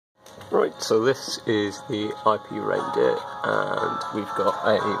Right, so this is the IP Reindeer, and we've got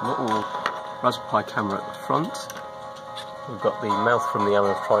a little Raspberry Pi camera at the front. We've got the mouth from the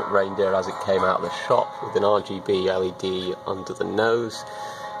animatronic reindeer as it came out of the shop with an RGB LED under the nose.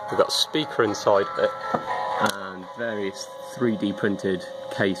 We've got a speaker inside of it and various 3D printed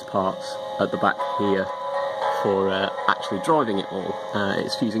case parts at the back here for actually driving it all.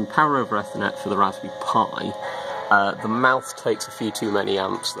 It's using power over Ethernet for the Raspberry Pi. The mouth takes a few too many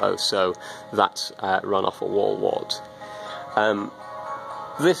amps though, so that's run off a wall wart.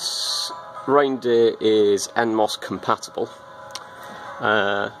 This reindeer is NMOS compatible,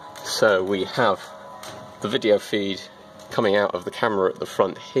 so we have the video feed coming out of the camera at the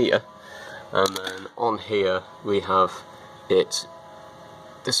front here, and then on here we have it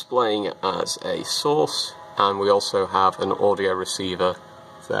displaying as a source, and we also have an audio receiver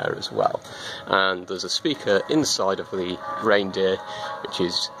there as well, and there's a speaker inside of the reindeer which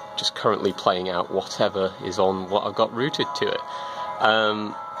is just currently playing out whatever is on what I've got routed to it.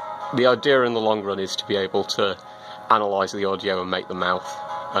 The idea in the long run is to be able to analyse the audio and make the mouth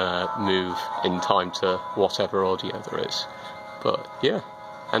move in time to whatever audio there is. But yeah,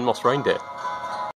 NMOS reindeer.